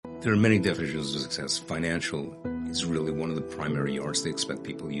There are many definitions of success. Financial is really one of the primary yards they expect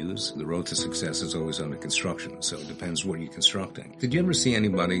people to use. The road to success is always under construction, so it depends what you're constructing. Did you ever see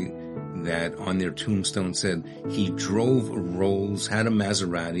anybody that on their tombstone said he drove a Rolls, had a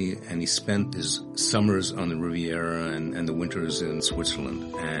Maserati, and he spent his summers on the Riviera and the winters in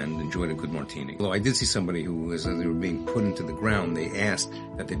Switzerland and enjoyed a good martini? Although I did see somebody who, as they were being put into the ground, they asked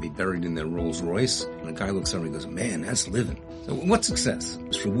that they be buried in their Rolls Royce, and the guy looks at him and goes, "Man, that's living." So what's success?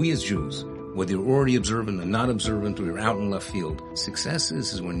 For we as Jews, whether you're already observant or not observant or you're out in left field, success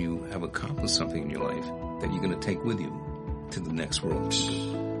is when you have accomplished something in your life that you're going to take with you to the next world.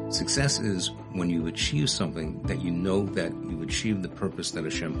 Success is when you achieve something that you know that you've achieved the purpose that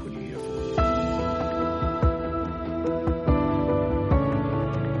Hashem put you here for.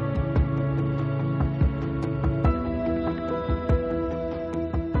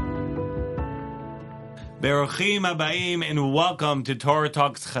 Beruchim Habayim, and welcome to Torah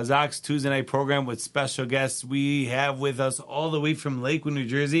Talks CHAZAQ's Tuesday night program with special guests. We have with us all the way from Lakewood, New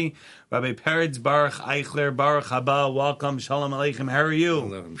Jersey, Rabbi Peretz, Baruch Eichler, Baruch Haba. Welcome, Shalom Aleichem. How are you?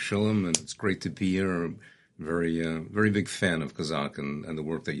 Hello, Shalom, and it's great to be here. I'm very big fan of CHAZAQ and the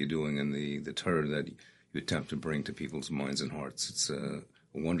work that you're doing and the Torah that you attempt to bring to people's minds and hearts. It's a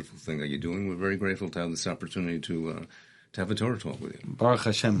wonderful thing that you're doing. We're very grateful to have this opportunity to have a Torah talk with you. Baruch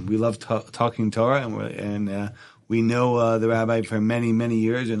Hashem. We love talking Torah, and we know the Rabbi for many, many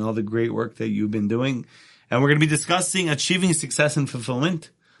years and all the great work that you've been doing. And we're going to be discussing achieving success and fulfillment.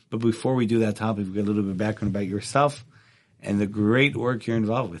 But before we do that topic, we've got a little bit of background about yourself and the great work you're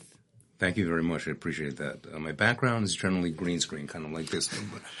involved with. Thank you very much. I appreciate that. My background is generally green screen, kind of like this.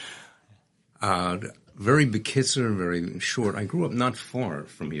 Very bekitzer, very short. I grew up not far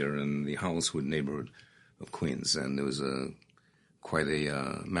from here in the Holliswood neighborhood of Queens, and there was quite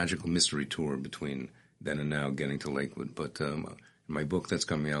a magical mystery tour between then and now getting to Lakewood. But in my book that's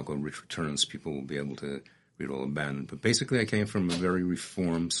coming out called Rich Returns, people will be able to read all about it. But basically, I came from a very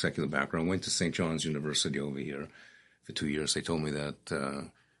reformed secular background. I went to St. John's University over here for 2 years. They told me that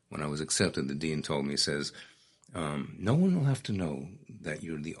when I was accepted, the dean told me, he says, no one will have to know that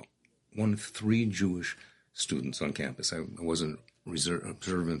you're the one of 3 Jewish students on campus. I wasn't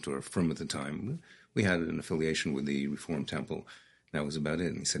observant or firm at the time. We had an affiliation with the Reformed Temple. That was about it.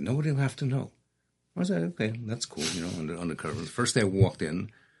 And he said, nobody will have to know. I was like, okay, that's cool, undercover. The first day I walked in,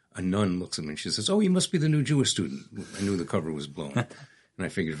 a nun looks at me and she says, oh, you must be the new Jewish student. I knew the cover was blown. And I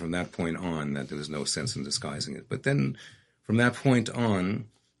figured from that point on that there was no sense in disguising it. But then from that point on,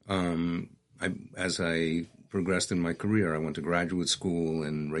 as I progressed in my career, I went to graduate school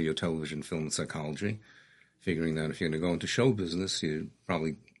in radio, television, film, and psychology, figuring that if you're going to go into show business, you'd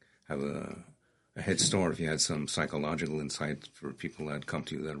probably have a head start if you had some psychological insight for people that come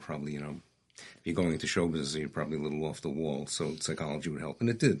to you that are probably, if you're going into show business, you're probably a little off the wall, so psychology would help. And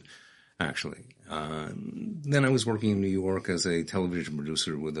it did, actually. Then I was working in New York as a television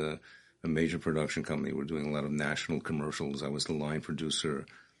producer with a major production company. We're doing a lot of national commercials. I was the line producer,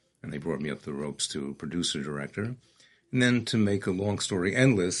 and they brought me up the ropes to producer-director. And then to make a long story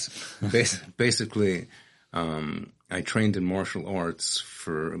endless, basically, I trained in martial arts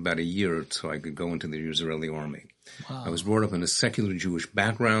for about a year so I could go into the Israeli army. Wow. I was brought up in a secular Jewish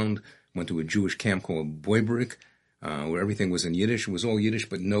background, went to a Jewish camp called Boybrik, where everything was in Yiddish. It was all Yiddish,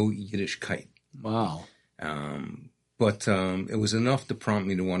 but no Yiddishkeit. Wow. But it was enough to prompt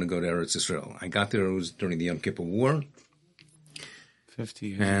me to want to go to Eretz Israel. I got there, it was during the Yom Kippur War. 50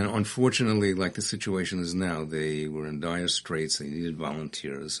 years. And unfortunately, like the situation is now, they were in dire straits. They needed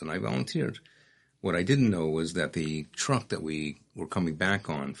volunteers, and I volunteered. What I didn't know was that the truck that we were coming back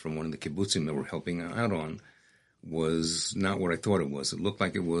on from one of the kibbutzim that we're helping out on was not what I thought it was. It looked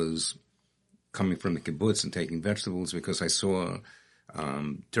like it was coming from the kibbutz and taking vegetables because I saw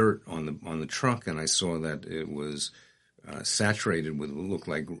dirt on the truck, and I saw that it was saturated with what looked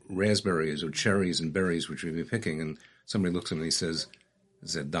like raspberries or cherries and berries, which we'd be picking. And somebody looks at me and he says,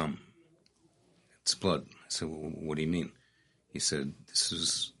 "Zedam, it's blood." I said, well, "What do you mean?" He said, "This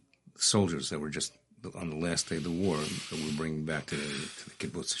is soldiers that were just on the last day of the war that we're bringing back to the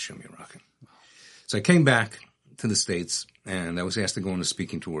kibbutz Hashem Yirakim." So I came back to the States, and I was asked to go on a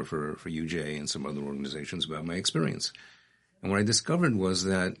speaking tour for UJ and some other organizations about my experience. And what I discovered was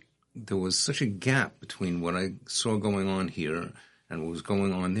that there was such a gap between what I saw going on here and what was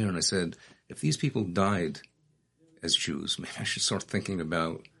going on there. And I said, if these people died as Jews, maybe I should start thinking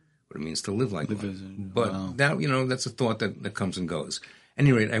about what it means to live like one. But wow. That, that's a thought that comes and goes. At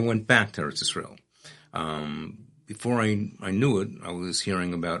any rate, I went back to Eretz Israel. Before I knew it, I was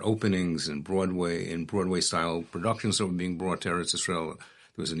hearing about openings in Broadway-style productions that were being brought to Eretz Israel.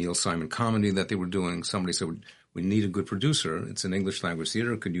 There was a Neil Simon comedy that they were doing. Somebody said, we need a good producer. It's an English language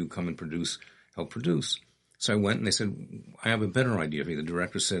theater. Could you come and help produce? So I went and they said, I have a better idea for you. The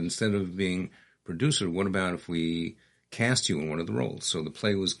director said, instead of being producer, what about if we cast you in one of the roles? So the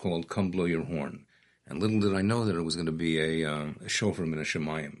play was called Come Blow Your Horn. And little did I know that it was going to be a shofar min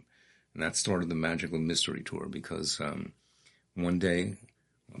hashamayim. And that started the magical mystery tour, because one day,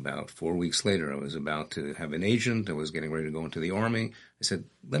 about 4 weeks later, I was about to have an agent. I was getting ready to go into the army. I said,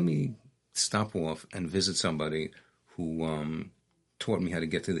 let me stop off and visit somebody who showed me how to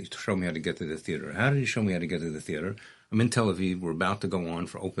get to the theater. How did he show me how to get to the theater? I'm in Tel Aviv. We're about to go on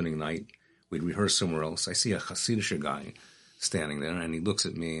for opening night. We'd rehearse somewhere else. I see a Hasidic guy standing there, and he looks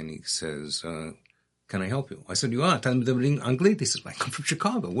at me and he says, can I help you? I said, you are. He says, I come from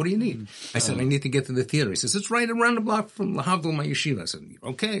Chicago. What do you need? I said, I need to get to the theater. He says, it's right around the block from Lahavdil, my yeshiva. I said,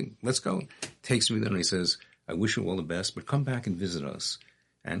 okay, let's go. Takes me there and he says, I wish you all the best, but come back and visit us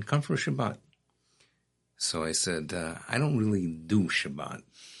and come for a Shabbat. So I said, I don't really do Shabbat.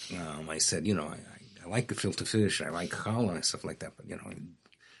 I said, I like gefilte fish. I like challah and stuff like that, but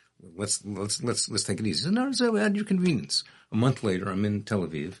let's take it easy. He said, no, it's at your convenience. A month later, I'm in Tel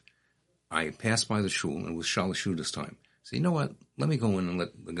Aviv. I passed by the shul, and it was Shalashu this time. So you know what? Let me go in and let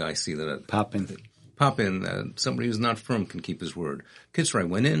the guy see that. Pop in. Somebody who's not firm can keep his word. Kitzur, I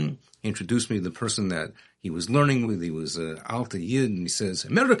went in. He introduced me to the person that he was learning with. He was Alta Yid, and he says,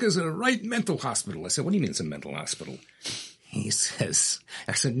 America is a right mental hospital. I said, what do you mean it's a mental hospital? He says,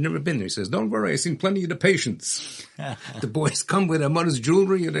 I said, never been there. He says, don't worry, I've seen plenty of the patients. The boys come with their mother's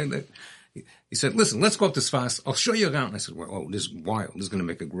jewelry, and he said, listen, let's go up to Sfas. I'll show you around. I said, well, this is wild. This is going to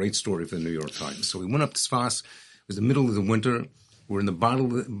make a great story for the New York Times. So we went up to Sfas. It was the middle of the winter. We're in the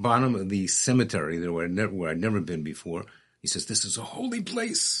bottom of the cemetery there where I'd never been before. He says, this is a holy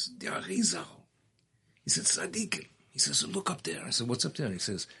place. The Arizal. He said, Tzadikim. He says, look up there. I said, what's up there? He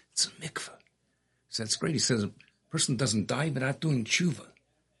says, it's a mikveh. I said, that's great. He says, a person doesn't die without doing tshuva.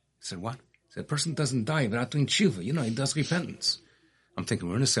 I said, what? He said, a person doesn't die without doing tshuva. He does repentance. I'm thinking,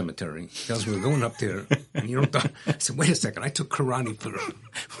 we're in a cemetery. He tells me we're going up there, and you don't die. I said, wait a second. I took karate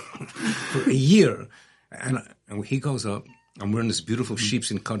for a year. And he goes up. I'm wearing this beautiful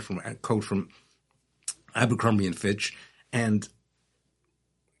sheepskin coat from Abercrombie and Fitch. And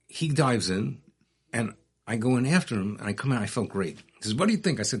he dives in, and I go in after him, and I come out. I felt great. He says, what do you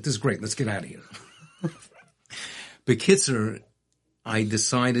think? I said, this is great. Let's get out of here. But Kitzer, I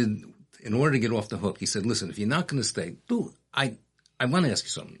decided, in order to get off the hook, he said, listen, if you're not going to stay, I want to ask you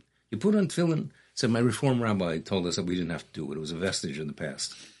something. You put on tefillin. Said my Reform rabbi told us that we didn't have to do it. It was a vestige of the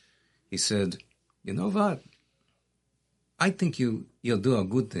past. He said, you know what? I think you'll do a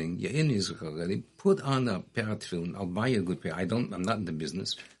good thing. You're in Israel already. Put on a pair of tefillin. I'll buy you a good pair. I'm not in the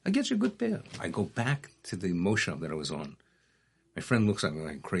business. I'll get you a good pair. I go back to the moshav that I was on. My friend looks at me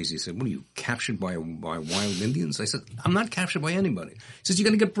like crazy. He said, what are you, captured by wild Indians? I said, I'm not captured by anybody. He says, you're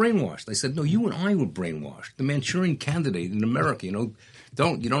going to get brainwashed. I said, no, you and I were brainwashed. The Manchurian candidate in America, you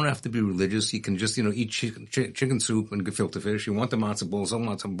don't have to be religious. You can just, eat chicken soup and gefilte fish. You want the matzo balls, I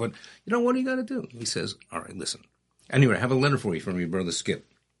want some, but what do you got to do? He says, all right, listen. Anyway, I have a letter for you from your brother Skip.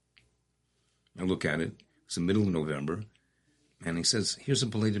 I look at it. It's the middle of November. And he says, here's a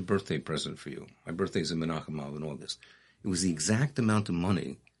belated birthday present for you. My birthday is in Menachem Av in August. It was the exact amount of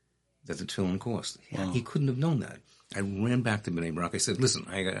money that the tefillin cost. Wow. He couldn't have known that. I ran back to Bnei Brak. I said, listen,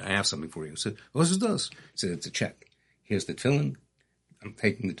 I have something for you. He said, what's this? He said, it's a check. Here's the tefillin. I'm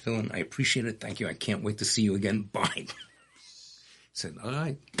taking the tefillin. I appreciate it. Thank you. I can't wait to see you again. Bye. He said, all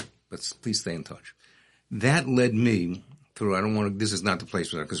right, but please stay in touch. That led me through, this is not the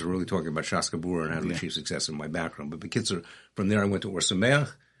place for that because we're really talking about CHAZAQ and how to achieve success in my background. But the kids from there I went to Or Sameach.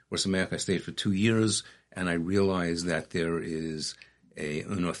 Or Sameach I stayed for 2 years. And I realized that there is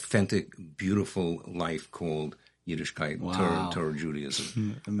an authentic, beautiful life called Yiddishkeit, wow. Torah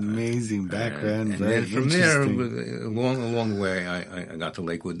Judaism. Amazing background. And then from there, along the way, I got to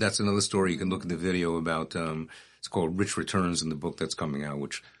Lakewood. That's another story. You can look at the video about, it's called Rich Returns in the book that's coming out,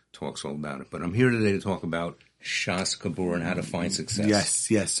 which talks all about it. But I'm here today to talk about CHAZAQ and how to find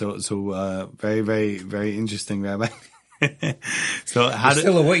success. Yes. So, very, very, very interesting, Rabbi. So you're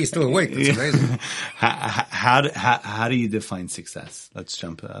still awake. That's amazing. How do you define success? Let's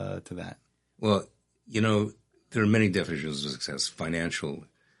jump to that. Well, there are many definitions of success. Financial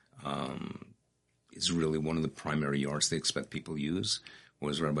is really one of the primary yardsticks that people use. Or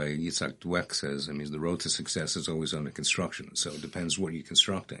as Rabbi Yitzhak Dweck says, the road to success is always under construction. So it depends what you're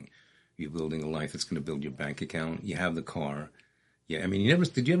constructing. You're building a life that's going to build your bank account. You have the car. Yeah,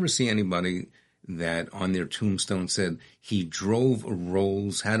 did you ever see anybody that on their tombstone said he drove a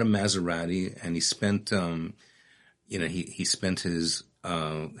Rolls, had a Maserati, and he spent, he spent his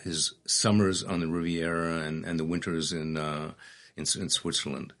his summers on the Riviera and the winters in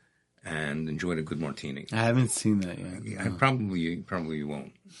Switzerland, and enjoyed a good martini. I haven't seen that yet. Yeah, probably you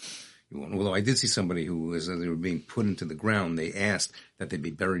won't. You won't. Although I did see somebody who, as they were being put into the ground, they asked that they be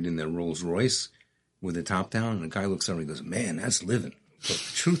buried in their Rolls Royce with the top down, and the guy looks over and goes, "Man, that's living." But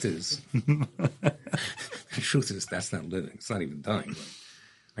the truth is, that's not living. It's not even dying.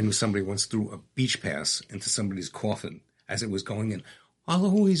 I knew somebody once threw a beach pass into somebody's coffin as it was going in. I'll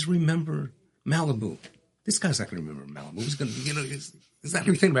always remember Malibu. This guy's not going to remember Malibu. He's going to, it's not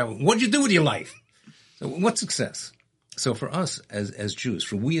going to think about what'd you do with your life. So what's success? So for us as Jews,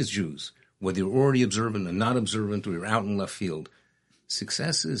 for we as Jews, whether you're already observant or not observant or you're out in left field,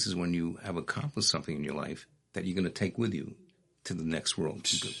 success is when you have accomplished something in your life that you're going to take with you to the next world.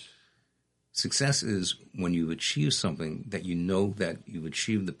 Success is when you achieve something that you know that you've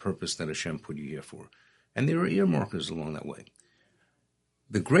achieved the purpose that Hashem put you here for. And there are earmarkers along that way.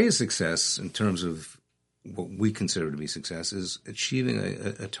 The greatest success in terms of what we consider to be success is achieving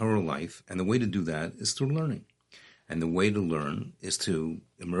a Torah life. And the way to do that is through learning. And the way to learn is to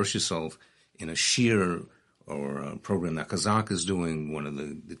immerse yourself in a shiur or a program that CHAZAQ is doing, one of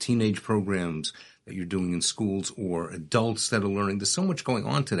the teenage programs that you're doing in schools, or adults that are learning. There's so much going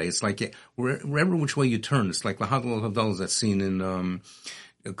on today. It's like wherever which way you turn, it's like the Haggadah of Havdalah that's seen in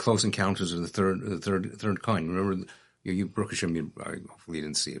Close Encounters of the Third Kind. Remember, Baruch Hashem, hopefully you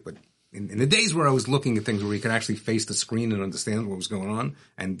didn't see it, but in the days where I was looking at things where you could actually face the screen and understand what was going on,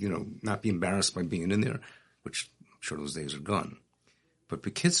 and not be embarrassed by being in there, which I'm sure those days are gone. But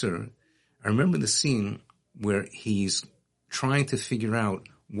Bekitzer, I remember the scene where he's trying to figure out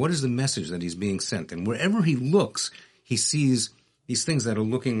what is the message that he's being sent, and wherever he looks, he sees these things that are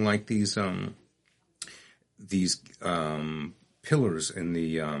looking like these pillars in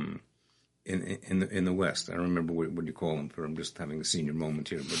the West. I don't remember what you call them. I'm just having a senior moment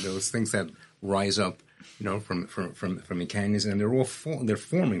here, but those things that rise up, from the canyons, and they're all they're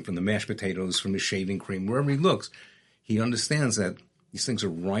forming from the mashed potatoes, from the shaving cream. Wherever he looks, he understands that these things are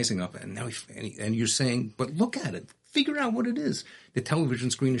rising up, and now and you're saying, but look at it. Figure out what it is. The television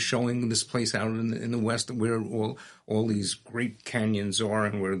screen is showing this place out in the West where all these great canyons are,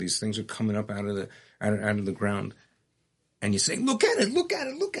 and where these things are coming up out of the ground. And you say, look at it, look at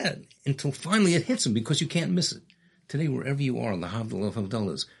it, look at it, until finally it hits them because you can't miss it. Today, wherever you are, the Havdalah of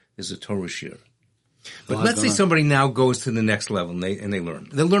Havdalahs, there's a Torah shiur. But let's say somebody now goes to the next level and they learn.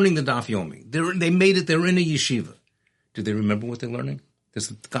 They're learning the Daf Yomi. They made it. They're in a yeshiva. Do they remember what they're learning? Does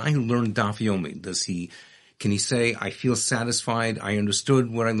the guy who learned Daf Yomi, can he say, I feel satisfied, I understood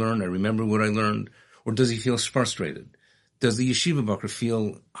what I learned, I remember what I learned? Or does he feel frustrated? Does the yeshiva bacher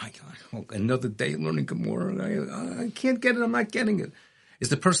feel, another day learning Gemara, I can't get it, I'm not getting it? Is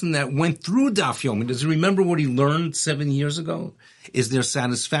the person that went through Daf Yomi, does he remember what he learned 7 years ago? Is there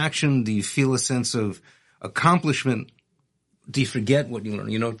satisfaction? Do you feel a sense of accomplishment? Do you forget what you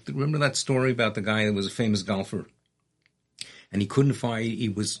learned? Remember that story about the guy that was a famous golfer? And he couldn't find, he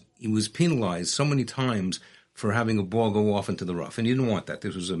was penalized so many times for having a ball go off into the rough. And he didn't want that.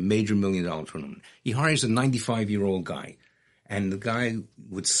 This was a major $1 million tournament. He hires a 95-year-old guy, and the guy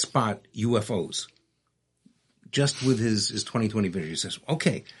would spot UFOs just with his 20/20 vision. He says,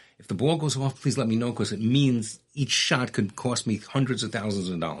 okay, if the ball goes off, please let me know, because it means each shot could cost me hundreds of thousands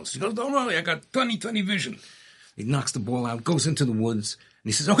of dollars. He goes, don't worry, I got 20/20 vision. He knocks the ball out, goes into the woods, and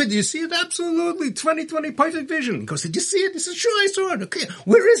he says, okay, do you see it? Absolutely, 20/20 perfect vision. He goes, did you see it? He says, sure, I saw it. Okay,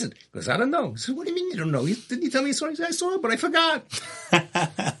 where is it? He goes, I don't know. He says, what do you mean you don't know? Didn't you tell me you saw it? He said, I saw it, but I forgot.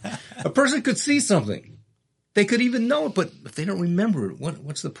 A person could see something. They could even know it, but if they don't remember it,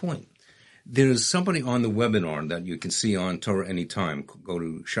 what's the point? There's somebody on the webinar that you can see on Torah Anytime. Go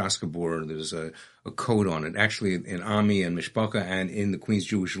to CHAZAQ. There's a code on it. Actually, in Ami and Mishpacha and in the Queen's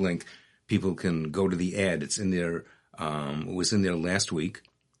Jewish Link, people can go to the ad. It's in there. It was in there last week,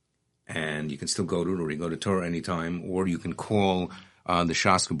 and you can still go to it, or you go to Torah Anytime, or you can call the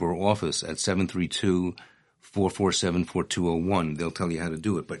CHAZAQ office at 732-447-4201. They'll tell you how to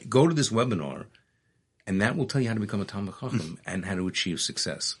do it. But go to this webinar, and that will tell you how to become a Talmid Chacham and how to achieve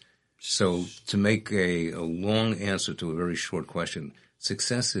success. So to make a long answer to a very short question,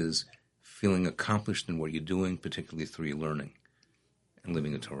 success is feeling accomplished in what you're doing, particularly through your learning and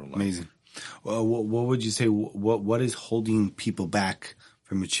living a Torah life. Amazing. Well, what would you say? What is holding people back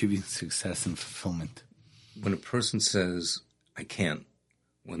from achieving success and fulfillment? When a person says, I can't,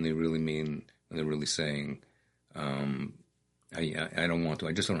 when they're really saying, I don't want to.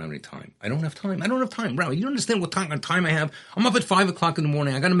 I just don't have any time. I don't have time. Rabbi, you don't understand what time I have. I'm up at 5 o'clock in the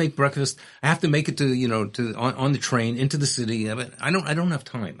morning. I got to make breakfast. I have to make it to on the train into the city. I don't have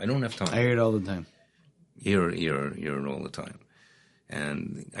time. I don't have time. I hear it all the time. Hear it all the time.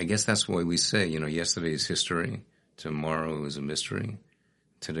 And I guess that's why we say, yesterday is history, tomorrow is a mystery,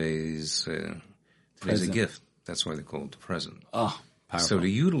 today's a gift. That's why they call it the present. Oh, powerful. So to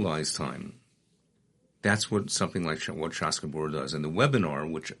utilize time, that's what something like what CHAZAQ does. And the webinar,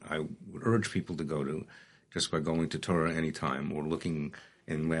 which I would urge people to go to just by going to Torah anytime or looking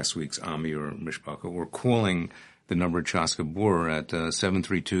in last week's Ami or Mishpacha or calling the number at CHAZAQ at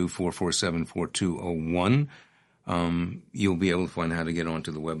 732-447-4201, you'll be able to find how to get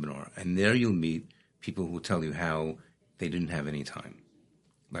onto the webinar. And there you'll meet people who will tell you how they didn't have any time.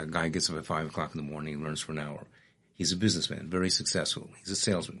 Like a guy gets up at 5 o'clock in the morning, he learns for an hour. He's a businessman, very successful. He's a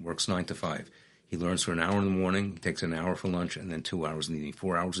salesman, works 9 to 5. He learns for an hour in the morning, he takes an hour for lunch, and then 2 hours in the evening.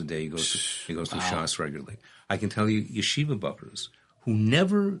 4 hours a day he goes to Shas regularly. I can tell you yeshiva buckers who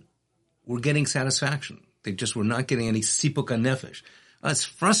never were getting satisfaction. They just were not getting any sipuk hanefesh. It's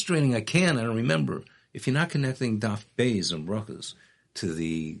frustrating. I remember, if you're not connecting daf beis and brachas to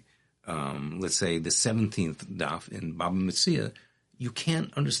the, let's say, the 17th daf in Baba Metzia, you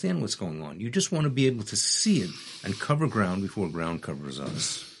can't understand what's going on. You just want to be able to see it and cover ground before ground covers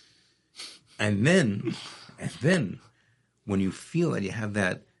us. And then, when you feel that you have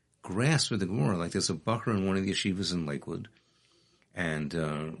that grasp of the Gemara, like there's a bacher in one of the yeshivas in Lakewood, and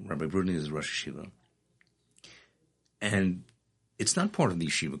Rabbi Brudny is Rosh Yeshiva, and it's not part of the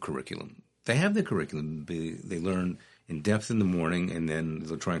yeshiva curriculum. They have their curriculum. They learn in depth in the morning, and then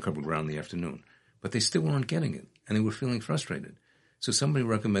they'll try and cover ground in the afternoon. But they still weren't getting it, and they were feeling frustrated. So somebody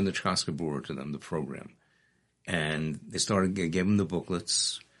recommended CHAZAQ to them, the program. And they gave them the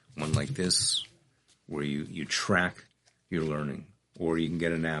booklets, one like this, where you track your learning. Or you can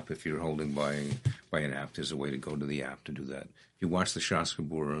get an app if you're holding by an app. There's a way to go to the app to do that. If you watch the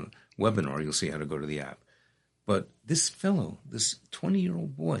CHAZAQ webinar, you'll see how to go to the app. But this fellow, this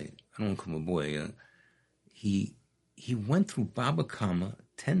 20-year-old boy, I don't want to call him a boy, he went through Baba Kama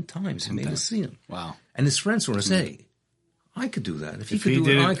 10 times. He made us see him. Wow. And his friends were saying, hey, I could do that. If he could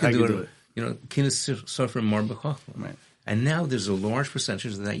do it, I could do it. Kinas Sofer and Marba Chachma. Right. And now there's a large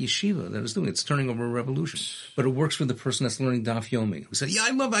percentage of that yeshiva that is doing it. It's turning over a revolution. But it works for the person that's learning Daf Yomi, who said,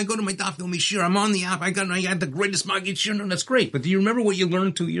 I go to my Daf Yomi shir, I'm on the app, I had the greatest Magid shir, no, that's great. But do you remember what you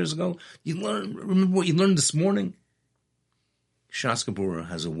learned 2 years ago? Remember what you learned this morning? CHAZAQ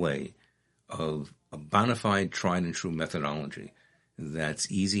has a way of a bona fide, tried and true methodology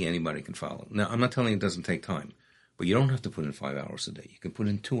that's easy, anybody can follow. Now, I'm not telling you it doesn't take time. But you don't have to put in 5 hours a day. You can put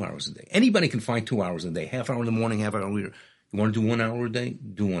in 2 hours a day. Anybody can find 2 hours a day. Half hour in the morning, half hour later. You want to do 1 hour a day?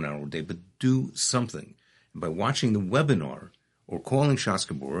 Do 1 hour a day. But do something. And by watching the webinar or calling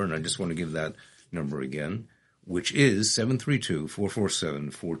CHAZAQ, and I just want to give that number again, which is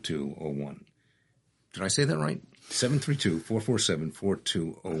 732-447-4201. Did I say that right?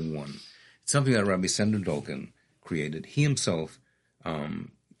 732-447-4201. It's something that Rabbi Sender Dolkin created. He himself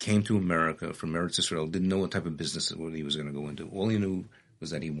came to America from Peretz Israel, didn't know what type of business he was going to go into. All he knew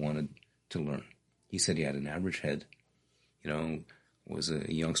was that he wanted to learn. He said he had an average head, was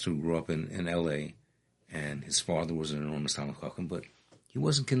a youngster who grew up in L.A., and his father was an enormous Talmud Chacham, but he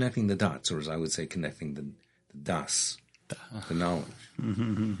wasn't connecting the dots, or as I would say, connecting the das, the knowledge.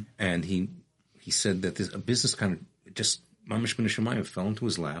 Mm-hmm. And he said that a business kind of just, mamash min hashamayim, fell into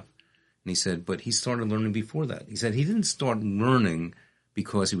his lap, and he said, but he started learning before that. He said he didn't start learning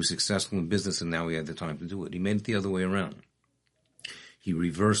because he was successful in business and now he had the time to do it. He made it the other way around. He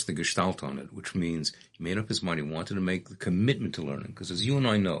reversed the gestalt on it, which means he made up his mind. He wanted to make the commitment to learning. Because as you and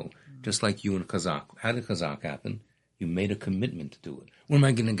I know, just like you and CHAZAQ, how did CHAZAQ happen? You made a commitment to do it. Where am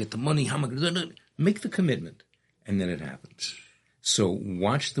I going to get the money? How am I going to do it? Make the commitment. And then it happens. So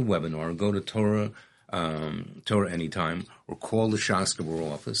watch the webinar, go to Torah anytime, or call the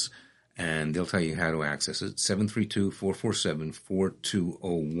CHAZAQ office, and they'll tell you how to access it.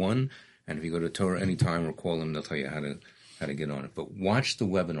 732-447-4201. And if you go to Torah anytime or call them, they'll tell you how to get on it. But watch the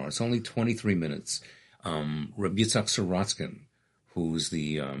webinar. It's only 23 minutes. Rabbi Yitzhak Sorotskin, who's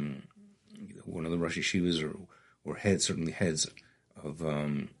the one of the Rosh Yeshivas or heads of the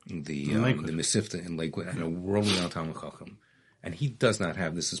Mesivta in Lakewood, and a world-renowned Talmud Chacham. And he does not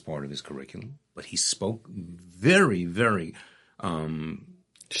have this as part of his curriculum, but he spoke very, very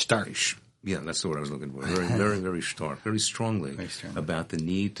stark. Yeah, that's the word I was looking for. Very, very, very stark, very strongly about the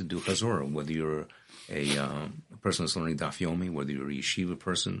need to do chazorah, whether you're a person that's learning Daf Yomi, whether you're a yeshiva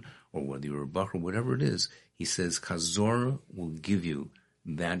person, or whether you're a bacher, whatever it is. He says chazorah will give you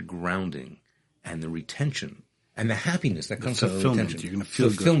that grounding and the retention and the happiness that comes from the retention. You're going to feel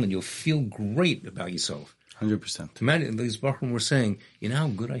fulfillment. Good. You'll feel great about yourself. 100%. Imagine these bachrim were saying, you know how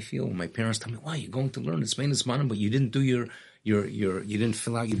good I feel when my parents tell me, "Wow, you're going to learn it's Spain Manim, but you didn't do you didn't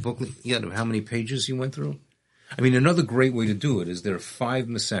fill out your booklet yet of how many pages you went through." I mean, another great way to do it is there are 5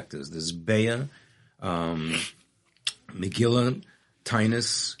 Masechtas. There's Be'ah, Megillah,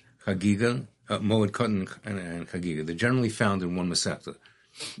 Tainus, Chagiga, Moed Katan, and Chagiga. They're generally found in one Masechta,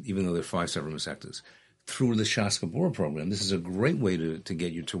 even though there are 5 separate Masechtas. Through the CHAZAQ program, this is a great way to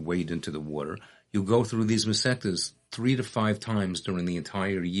get you to wade into the water. You go through these Masechtas 3 to 5 times during the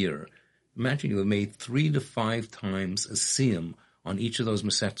entire year. Imagine you have made 3 to 5 times a siyum on each of those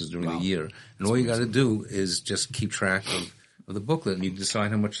Masechtas during the year. And all you got to do is just keep track of the booklet, and you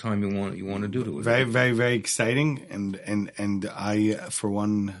decide how much time you want to do to it. Very, very, very exciting. And I, for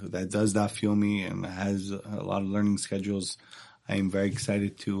one, that does not feel me and has a lot of learning schedules, I am very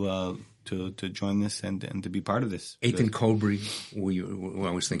excited to join this and to be part of this. Eitan Kobri, who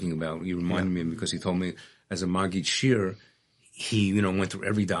I was thinking about, you reminded me of because he told me as a Magid Shir, he, went through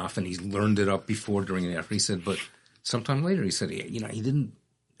every daf and he learned it up before, during, and after. He said, but sometime later he said, he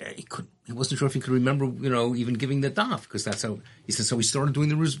wasn't sure if he could remember, even giving the daf, because that's how, he said, so he started doing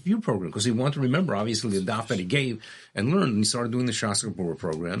the review program, because he wanted to remember, obviously, the daf that he gave and learned, and he started doing the CHAZAQ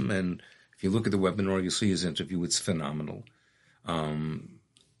program, and if you look at the webinar, you'll see his interview, it's phenomenal.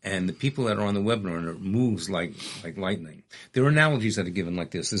 And the people that are on the webinar moves like lightning. There are analogies that are given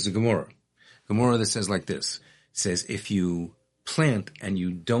like this. There's a Gemara that says like this. It says, if you plant and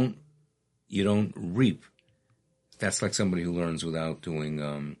you don't reap, that's like somebody who learns without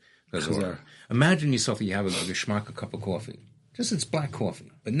doing chazar. Imagine yourself that you have a geschmack, a cup of coffee. Just it's black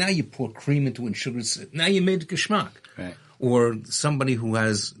coffee. But now you pour cream into it and sugar. Now you made a geschmack. Right. Or somebody who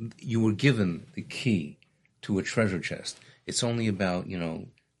you were given the key to a treasure chest. It's only about,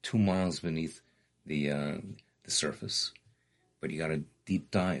 2 miles beneath the surface. But you got to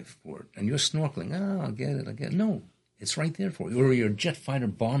deep dive for it. And you're snorkeling. I'll get it. No, it's right there for you. Or you're a jet fighter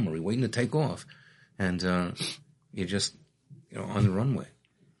bomber. You're waiting to take off. And you're just, on the runway.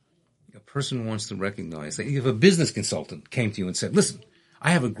 A person wants to recognize that if a business consultant came to you and said, listen, I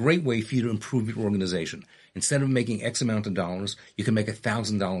have a great way for you to improve your organization. Instead of making X amount of dollars, you can make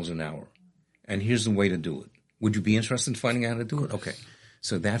 $1,000 an hour. And here's the way to do it. Would you be interested in finding out how to do it? Okay.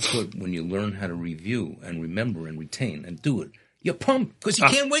 So that's when you learn how to review and remember and retain and do it. You're pumped because you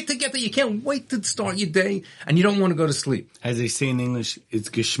can't wait to get there. You can't wait to start your day, and you don't want to go to sleep. As they say in English, it's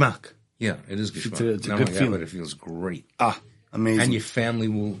geschmack. Yeah, it is geschmack. It's a good feeling. But it feels great. Amazing. And your family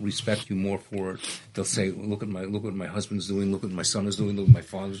will respect you more for it. They'll say, look what my husband's doing, look what my son is doing, look what my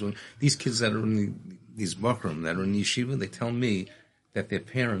father's doing. These kids that are in these bakram, that are in yeshiva, they tell me that their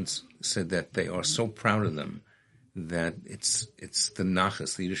parents said that they are so proud of them that it's the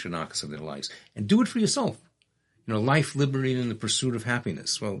nachas, the Yiddish nachas of their lives. And do it for yourself. Life, liberty, and the pursuit of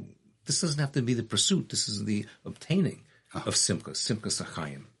happiness. Well, this doesn't have to be the pursuit. This is the obtaining of simcha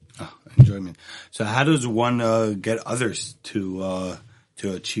sachayim. Enjoyment. So how does one get others to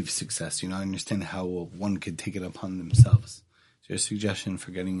achieve success? I understand how one could take it upon themselves. Is there a suggestion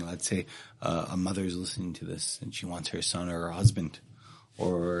for getting, let's say, a mother is listening to this and she wants her son or her husband,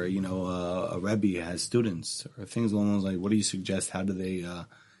 or, a Rabbi has students, or things along those lines? What do you suggest? How do they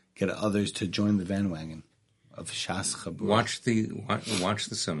get others to join the bandwagon of CHAZAQ? Watch the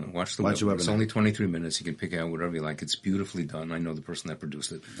summit. Watch the webinar. It's only 23 minutes. You can pick out whatever you like. It's beautifully done. I know the person that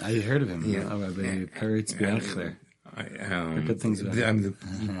produced it. I heard of him. Yeah. Rabbi Peretz, Eichler. Good things about him.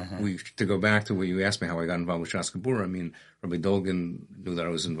 To go back to what you asked me, how I got involved with CHAZAQ, Rabbi Dolgan knew that I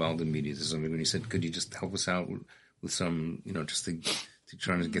was involved in media. When he said, could you just help us out with some, just to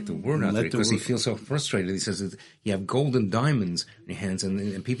trying to get the word out there, because he feels so frustrated. He says, you have gold and diamonds in your hands,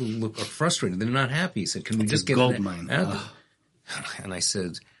 and people are frustrated. They're not happy. He said, can we just get gold mine? And I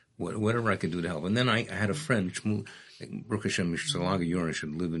said, whatever I could do to help. And then I had a friend, Shmuel, Baruch Hashem, Shalaga Yorin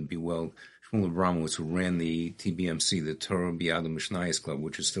should live and be well, Shmuel Abramowitz, who ran the TBMC, the Torah B'Yad Mishnayos Club,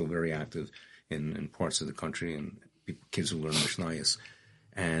 which is still very active in parts of the country, and kids who learn Mishnayos.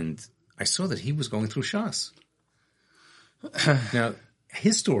 And I saw that he was going through Shas. Now,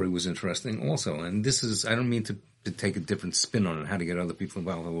 his story was interesting also, and this is, I don't mean to take a different spin on it, how to get other people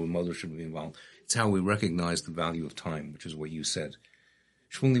involved, how a mother should be involved. It's how we recognize the value of time, which is what you said.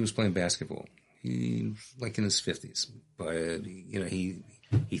 Shmuel was playing basketball. He was like in his 50s, but,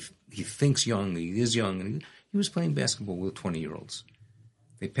 he thinks young, he is young, and he was playing basketball with 20-year-olds.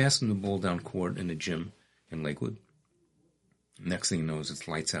 They passed him the ball down court in a gym in Lakewood. Next thing he knows, it's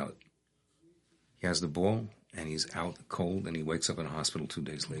lights out. He has the ball, and he's out cold, and he wakes up in a hospital 2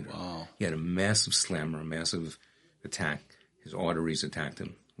 days later. Wow. He had a massive slammer, a massive attack. His arteries attacked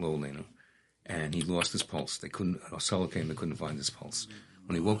him, and he lost his pulse. They couldn't find his pulse.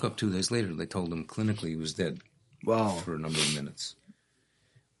 When he woke up 2 days later, they told him clinically he was dead. Wow. For a number of minutes.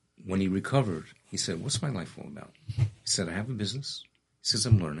 When he recovered, he said, what's my life all about? He said, I have a business. He says,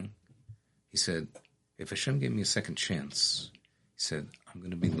 I'm learning. He said, If Hashem gave me a second chance, he said, I'm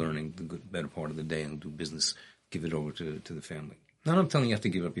going to be learning the better part of the day and do business, give it over to the family. Not I'm telling you have to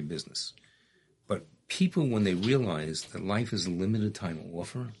give up your business. But people, when they realize that life is a limited time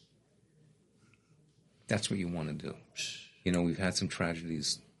offer, that's what you want to do. You know, we've had some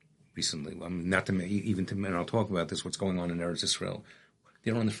tragedies recently. I mean, and I'll talk about this, what's going on in Eretz Israel.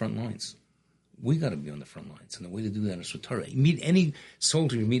 They're on the front lines. We got to be on the front lines. And the way to do that is with Torah. You meet any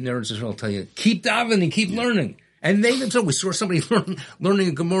soldier you meet in Eretz Israel, tell you, keep davening, keep learning. And they themselves, we saw somebody learning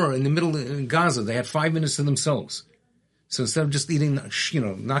a Gemara in the middle of Gaza. They had 5 minutes to themselves. So instead of just eating,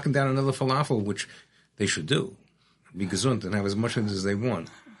 knocking down another falafel, which they should do, be gesund and have as much as they want,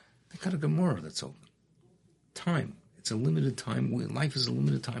 they got a Gemara that's open. Time. It's a limited time. Life is a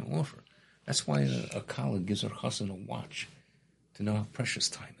limited time offer. That's why a college gives her chassan a watch to know how precious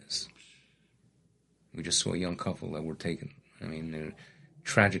time is. We just saw a young couple that were taken. I mean,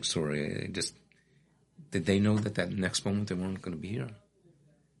 tragic story. Did they know that next moment they weren't going to be here?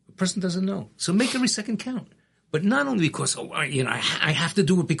 The person doesn't know. So make every second count. But not only because, I have to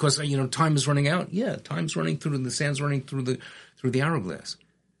do it because, time is running out. Yeah, time's running through, the sand's running through the hourglass.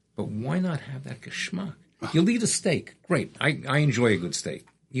 But why not have that geschmack? You'll eat a steak. Great. I enjoy a good steak.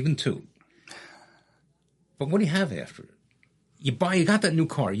 Even two. But what do you have after it? You got that new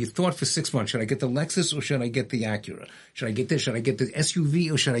car. You thought for 6 months, should I get the Lexus or should I get the Acura? Should I get this? Should I get the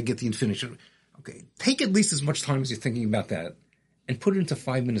SUV or should I get the Infiniti? Okay, take at least as much time as you're thinking about that and put it into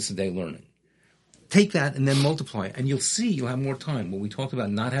 5 minutes a day learning. Take that and then multiply, and you'll see you'll have more time. When we talked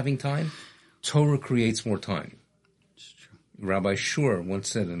about not having time, Torah creates more time. It's true. Rabbi Shur once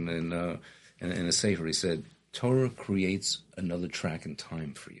said in a sefer, he said, Torah creates another track in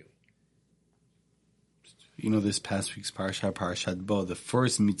time for you. You know, this past week's Parashat Bo, the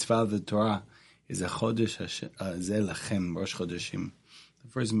first mitzvah of the Torah is a Chodesh Zeh Lachem, Rosh Chodeshim. The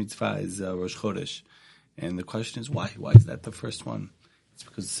first mitzvah is Rosh Chodesh. And the question is, why? Why is that the first one? It's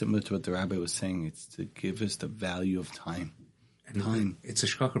because it's similar to what the Rabbi was saying. It's to give us the value of time. And it's a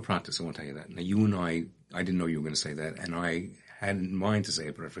shkaka practice, I want to tell you that. Now, you and I didn't know you were going to say that, and I had in mind to say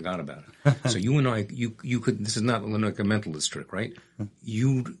it, but I forgot about it. So you and I, you could, this is not like a mentalist trick, right?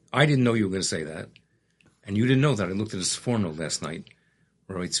 I didn't know you were going to say that. And you didn't know that. I looked at a Sforno last night.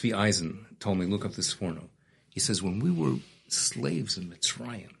 Rabbi Tzvi Eisen told me, look up the Sforno. He says, when we were slaves in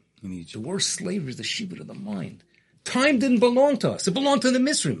Mitzrayim, the worst slavery is the shibud of the mind. Time didn't belong to us. It belonged to the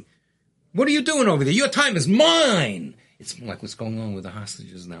Misrim. What are you doing over there? Your time is mine. It's like what's going on with the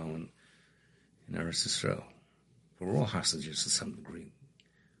hostages now in Eretz Yisrael. We're all hostages to some degree.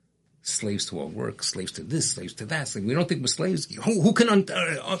 Slaves to our work, slaves to this, slaves to that. We don't think we're slaves. Who can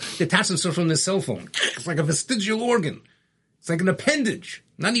detach themselves from their cell phone? It's like a vestigial organ. It's like an appendage.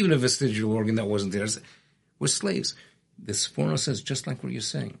 Not even a vestigial organ that wasn't there. We're slaves. The Sforno says, just like what you're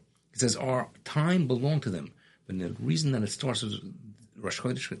saying. It says, our time belonged to them. But the reason that it starts with Rosh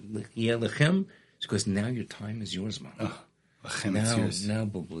Chodesh, is because now your time is yours, man. Now,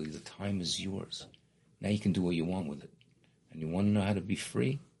 Bubli, the time is yours. Now you can do what you want with it. And you want to know how to be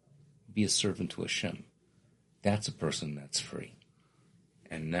free? Be a servant to Hashem. That's a person that's free.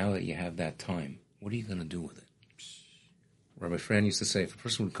 And now that you have that time, what are you going to do with it? Rabbi Fran used to say, if a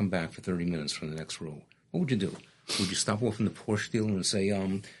person would come back for 30 minutes from the next row, what would you do? Would you stop off in the Porsche dealer and say,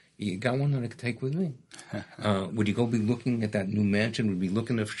 you got one that I could take with me? Would you go be looking at that new mansion? Would you be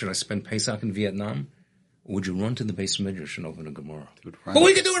looking at, should I spend Pesach in Vietnam? Or would you run to the base Midrash and open a Gemara? But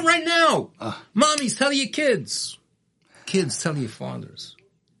we can do it right now! Mommies, tell your kids. Kids, tell your fathers.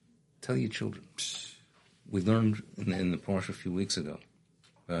 Tell your children. We learned in the Parsha a few weeks ago.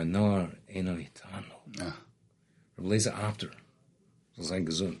 Noah Eino Yitano. Rabbi Lezer After, Zayin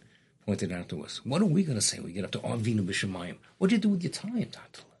Gazun, pointed out to us. What are we going to say when we get up to Avinu B'Shamayim? What do you do with your time,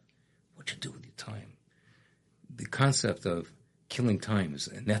 Tatala? What do you do with your time? The concept of killing time is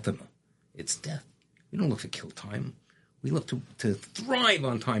anathema. It's death. We don't look to kill time. We look to thrive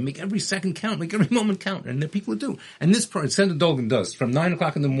on time, make every second count, make every moment count. And there are people who do. And this part, Senator Dolgan does. From 9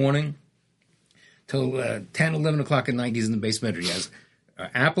 o'clock in the morning till 10, 11 o'clock at night, he's in the base bedroom. He has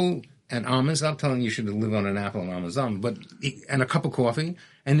apple and almonds. I'm telling you, you should live on an apple and almonds, and a cup of coffee.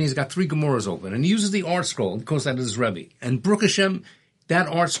 And he's got 3 Gemaras open. And he uses the art scroll, because that is Rabbi. And Baruch Hashem, that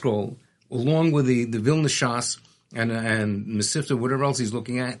art scroll, along with the Vilna Shas and Mesifta, whatever else he's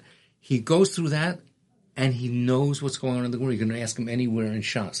looking at, he goes through that. And he knows what's going on in the Gemara. You can ask him anywhere in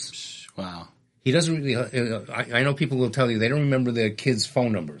Shas. Wow. He doesn't really, I know people will tell you they don't remember their kids'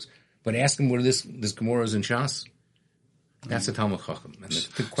 phone numbers. But ask him where this Gemara is in Shas. That's a Talmud Chacham. And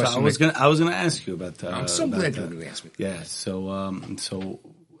the question I was gonna ask you about that. I'm so glad you asked me. Yeah, so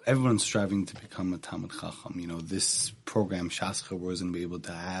everyone's striving to become a Talmud Chacham. You know, this program, CHAZAQ, wasn't able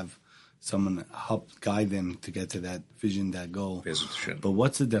to have someone help guide them to get to that vision, that goal. But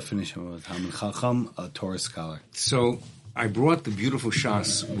what's the definition of a Talmid Chacham, a Torah scholar? So I brought the beautiful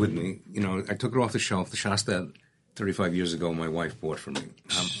Shas with me. I took it off the shelf, the Shas that 35 years ago my wife bought for me.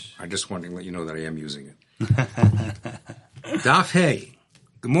 I just wanted to let you know that I am using it. Daf Hey,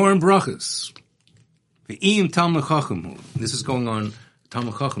 Gemara and Brachas. Ve'im Talmid Chacham. This is going on.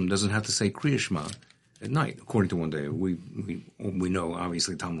 Talmid Chacham doesn't have to say Kriya Shema at night, according to one day. We know,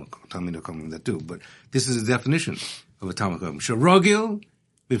 obviously, Talmid Chacham that do, but this is a definition of a Talmid Chacham. Sharogil,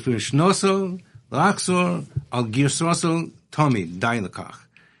 B'fishnoso, L'achzor, Al Girsoso, Tamid, Dai L'kach.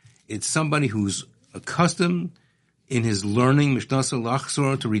 It's somebody who's accustomed in his learning, Mishnoso,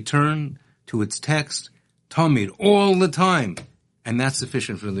 L'achzor, to return to its text, Tamid, all the time. And that's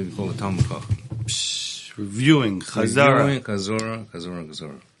sufficient for them to be called a Talmid Chacham. Reviewing, Chazara.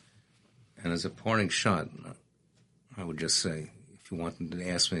 Chazara. And as a parting shot, I would just say, if you wanted to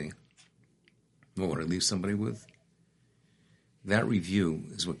ask me, what would I leave somebody with? That review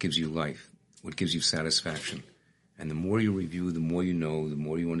is what gives you life, what gives you satisfaction. And the more you review, the more you know, the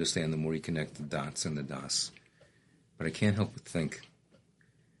more you understand, the more you connect the dots and the das. But I can't help but think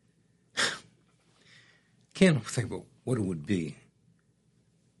about what it would be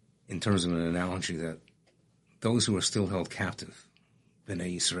in terms of an analogy that those who are still held captive,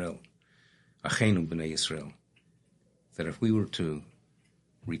 B'nai Yisrael, Acheiving B'nai Yisrael, that if we were to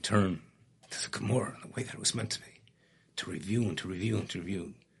return to the Gemara the way that it was meant to be, to review and to review and to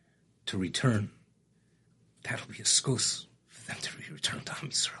review, to return, that'll be a skos for them to return to Am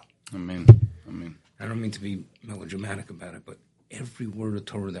Yisrael. Amen. Amen. I don't mean to be melodramatic about it, but every word of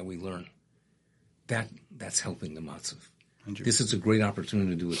Torah that we learn, that's helping the matzav. This is a great opportunity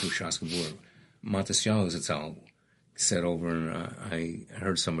to do it through CHAZAQ. Matisyahu Zatzal said over, and I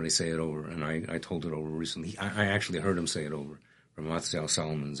heard somebody say it over, and I told it over recently. I actually heard him say it over from Matisyahu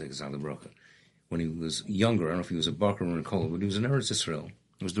Solomon Zegazal Brocha. When he was younger, I don't know if he was a Bakr or a Kol, but he was in Eretz Yisrael.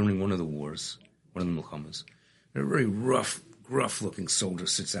 It was during one of the wars, one of the Milchamas. A very gruff-looking soldier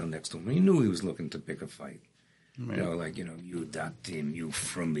sits down next to him. And he knew he was looking to pick a fight. Right. You datim, you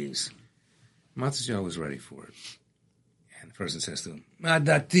frumbies. Matisyahu was ready for it. And the person says to him, Ma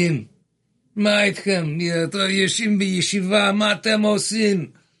datim, מה איתכם? יושבים בישיבה, מה אתם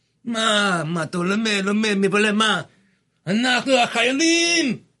עושים? מה אתה לומד, מבלה מה? אנחנו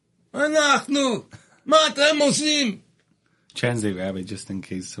החיילים! מה אתם עושים? Translate, Rabbi, just in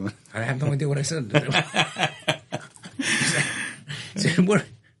case someone... I have no idea what I said. He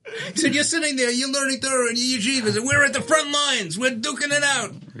said, you're sitting there, you're learning Torah and you're yeshivas, and we're at the front lines, we're duking it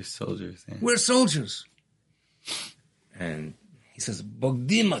out. We're soldiers. Yeah. We're soldiers. And he says,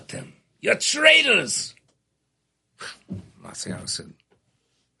 Bogdim atem. You're traitors! Matisyahu said,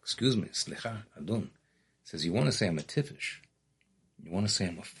 excuse me, slicha, adon. He says, you want to say I'm a tiffish? You want to say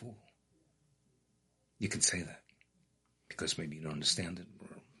I'm a fool? You can say that. Because maybe you don't understand it, or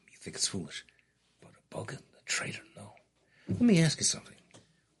you think it's foolish. But a bogan, a traitor, no. Let me ask you something.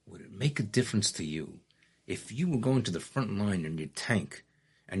 Would it make a difference to you if you were going to the front line in your tank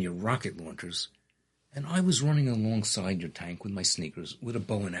and your rocket launchers, and I was running alongside your tank with my sneakers with a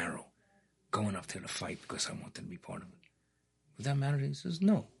bow and arrow, going up there to fight because I wanted to be part of it? Would that matter? He says,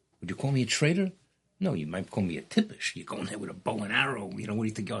 no. Would you call me a traitor? No, you might call me a tippish. You're going there with a bow and arrow. What do you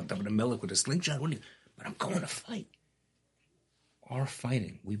think you're David Melech with a slingshot? But I'm going to fight. Our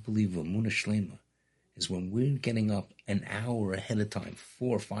fighting, we believe, Emunah Shlema, is when we're getting up an hour ahead of time,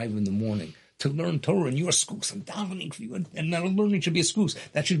 4 or 5 in the morning, to learn Torah in your schools. I'm davening for you, and not learning should be a schools.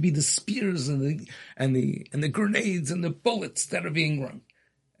 That should be the spears and the grenades and the bullets that are being run.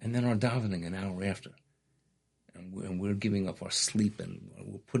 And then our davening an hour after. And we're giving up our sleep, and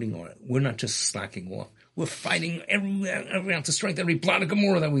we're not just slacking off. We're fighting every ounce of strength, every blot of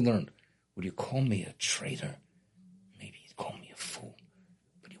Gemara that we learned. Would you call me a traitor? Maybe you'd call me a fool,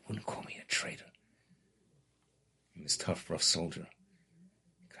 but you wouldn't call me a traitor. And this tough, rough soldier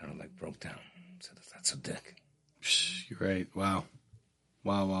kind of broke down and said, that's a dick. You're right. Wow.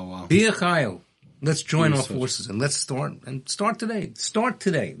 Be a chayil. Let's join our forces and let's start today. Start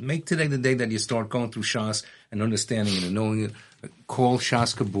today. Make today the day that you start going through Shas and understanding it and knowing it. Call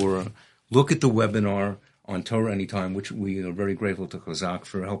CHAZAQ. Look at the webinar on Torah Anytime, which we are very grateful to CHAZAQ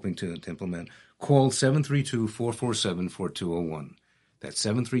for helping to implement. Call 732-447-4201. That's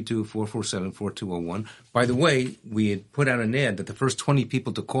 732-447-4201. By the way, we had put out an ad that the first 20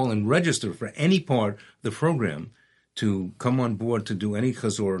 people to call and register for any part of the program to come on board to do any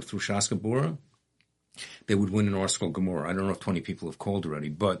chazor through CHAZAQ, they would win an Arskol Gemara. I don't know if 20 people have called already,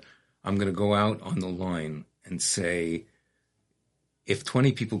 but I'm going to go out on the line and say, if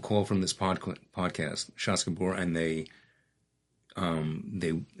 20 people call from this podcast, CHAZAQ, and they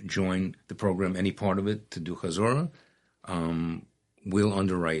they join the program, any part of it, to do Chazorah, we'll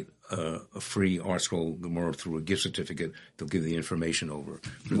underwrite a free art scroll Gemara through a gift certificate. They'll give the information over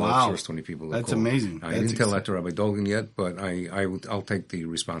for the first 20 people that That's call. amazing. I didn't tell that to Rabbi Dolgan yet, but I'll take the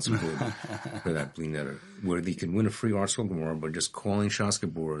responsibility for that, Blinetta, where they can win a free art scroll Gemara by just calling Shas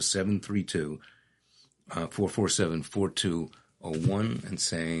Gabora 732-447-4201 and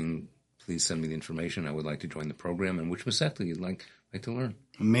saying, please send me the information. I would like to join the program, and which Masechta you'd like to learn.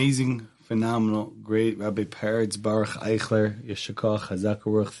 Amazing, phenomenal, great. Rabbi Peretz, Baruch Eichler, Yeshakah,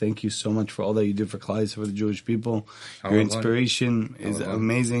 CHAZAQ. Thank you so much for all that you did for Klal, for the Jewish people. Your inspiration is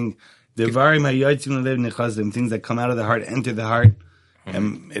amazing. Things that come out of the heart enter the heart.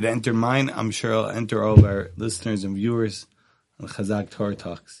 And it entered mine. I'm sure it'll enter all of our listeners and viewers on CHAZAQ Torah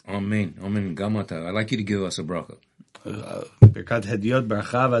Talks. Amen. Amen. Gamata. I'd like you to give us a bracha. Birkat Hediyot,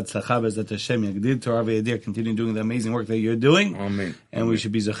 Baracha, V'atzlacha, B'ezrat Hashem, Yagdil, Torah V'yadir, continue doing the amazing work that you're doing. Amen. And we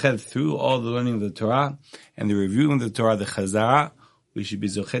should be zochet through all the learning of the Torah and the reviewing of the Torah, the Chazara. We should be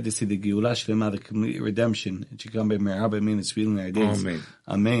zochet to see the Geulah Shlema, the complete redemption. It should come by Merab, Amen, and speeding our days. Amen.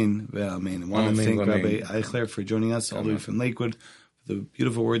 Amen. Amen. I want to thank Rabbi Eichler for joining us all the way from Lakewood, for the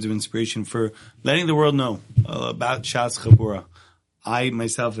beautiful words of inspiration, for letting the world know about Shas Chabura. I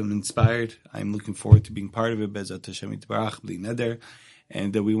myself am inspired. I'm looking forward to being part of it. Bezat Hashem Yitbarach, Bli Neder.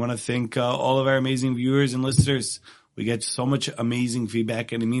 And we want to thank all of our amazing viewers and listeners. We get so much amazing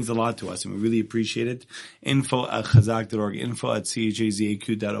feedback, and it means a lot to us, and we really appreciate it. info@chazaq.org,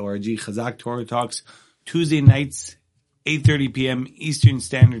 info@chazaq.org. CHAZAQ Torah Talks, Tuesday nights, 8:30 p.m. Eastern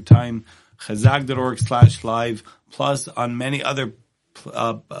Standard Time, chazaq.org/live, plus on many other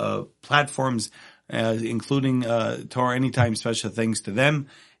platforms, including Torah Anytime. Special thanks to them.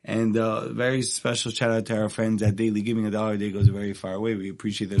 And very special shout out to our friends at Daily Giving. $1 a day goes very far away. We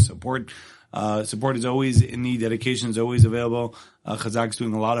appreciate their support. Support is always in need. Dedication is always available. CHAZAQ is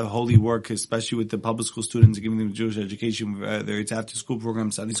doing a lot of holy work, especially with the public school students, giving them Jewish education, whether it's after school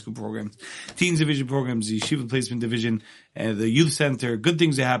programs, Sunday school programs, teens division programs, the yeshiva placement division, and the youth center. Good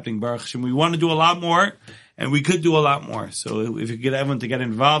things are happening, Baruch Hashem. We want to do a lot more, and we could do a lot more. So if you get everyone to get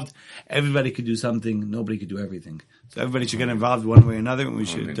involved, everybody could do something. Nobody could do everything. So everybody should get involved one way or another, and we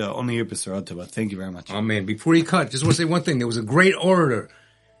should only hear B'sarah Tova. Thank you very much. Amen. Before you cut, just want to say one thing. There was a great orator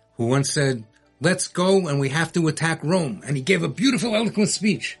who once said, let's go and we have to attack Rome. And he gave a beautiful, eloquent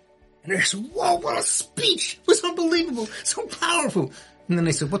speech. And they said, whoa, what a speech. It was unbelievable. So powerful. And then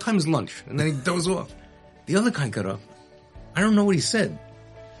they said, what time is lunch? And then he dozed off. The other guy got up. I don't know what he said.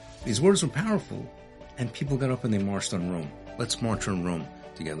 These words were powerful. And people got up and they marched on Rome. Let's march on Rome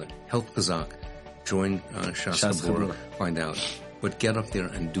together. Help CHAZAQ. Join Shas Chabura. Find out. But get up there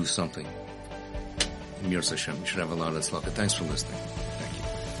and do something. Mir Hashem. You should have a lot of tzlaka. Thanks for listening.